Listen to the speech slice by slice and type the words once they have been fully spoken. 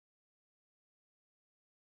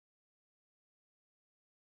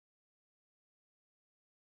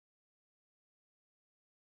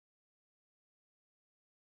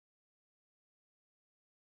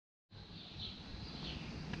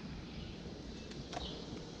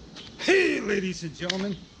ladies and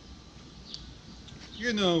gentlemen,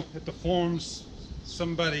 you know, at the forums,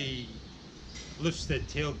 somebody lifts their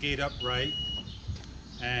tailgate up right,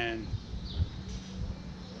 and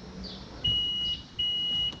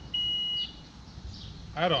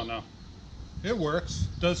I don't know, it works,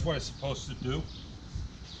 does what it's supposed to do.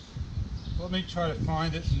 Let me try to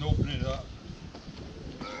find it and open it up.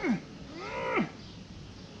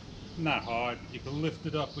 Not hard, you can lift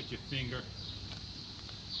it up with your finger.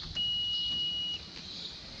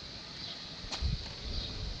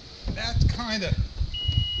 That's kind of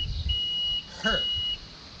hurt.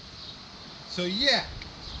 So yeah,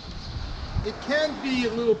 it can be a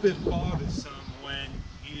little bit bothersome when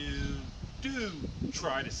you do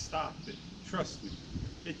try to stop it. Trust me,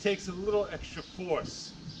 it takes a little extra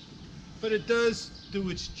force, but it does do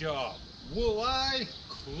its job. Will I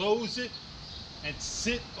close it and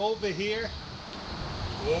sit over here?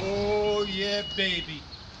 Oh yeah, baby,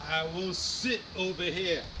 I will sit over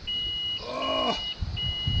here. Oh,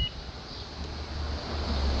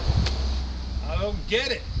 I don't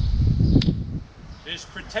get it. It's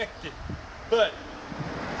protected, but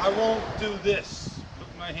I won't do this.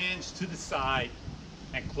 Put my hands to the side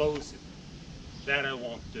and close it. That I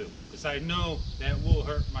won't do, because I know that will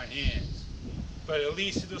hurt my hands, but at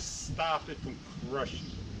least it'll stop it from crushing.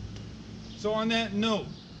 So on that note,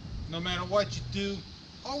 no matter what you do,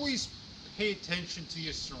 always pay attention to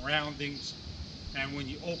your surroundings, and when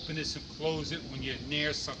you open this and close it, when you're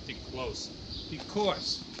near something close,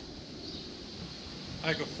 because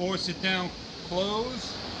I can force it down,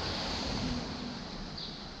 close.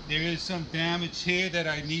 There is some damage here that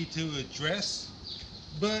I need to address,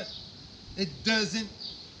 but it doesn't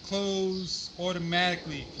close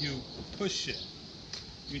automatically if you push it.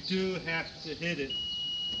 You do have to hit it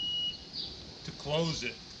to close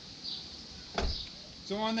it.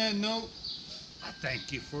 So on that note, I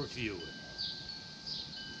thank you for viewing.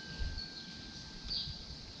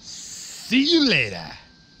 See you later.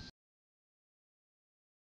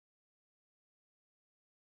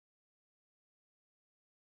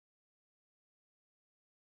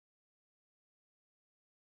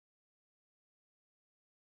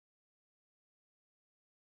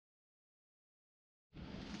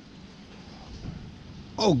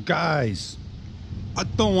 Oh guys, I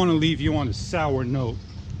don't want to leave you on a sour note,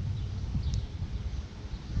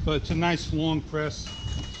 but it's a nice long press.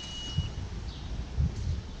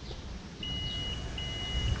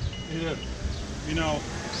 Either, you know,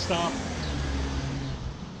 stop.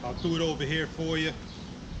 I'll do it over here for you.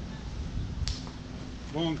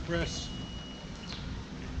 Long press.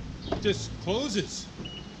 Just closes.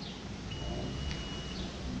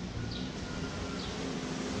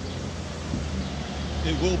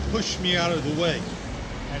 It will push me out of the way,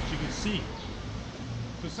 as you can see.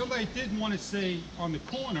 But somebody did want to say on the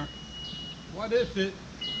corner, what if it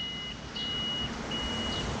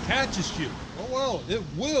catches you? Oh well, it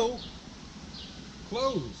will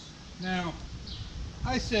close. Now,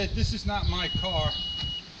 I said this is not my car.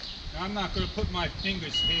 I'm not going to put my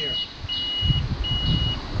fingers here.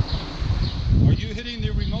 Are you hitting the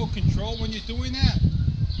remote control when you're doing that?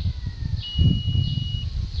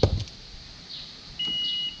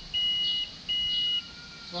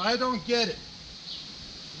 Well, I don't get it.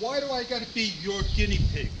 Why do I got to be your guinea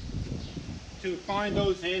pig to find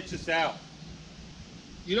those answers out?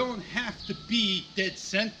 You don't have to be dead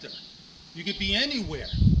center. You could be anywhere.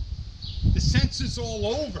 The sensor's all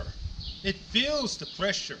over. It feels the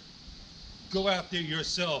pressure. Go out there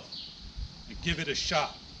yourself and give it a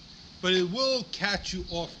shot. But it will catch you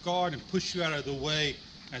off guard and push you out of the way.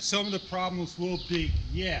 And some of the problems will be,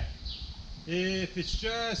 yeah, if it's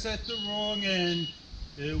just at the wrong end,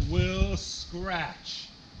 it will scratch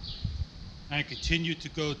and continue to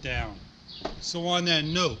go down. So on that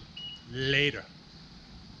note, later.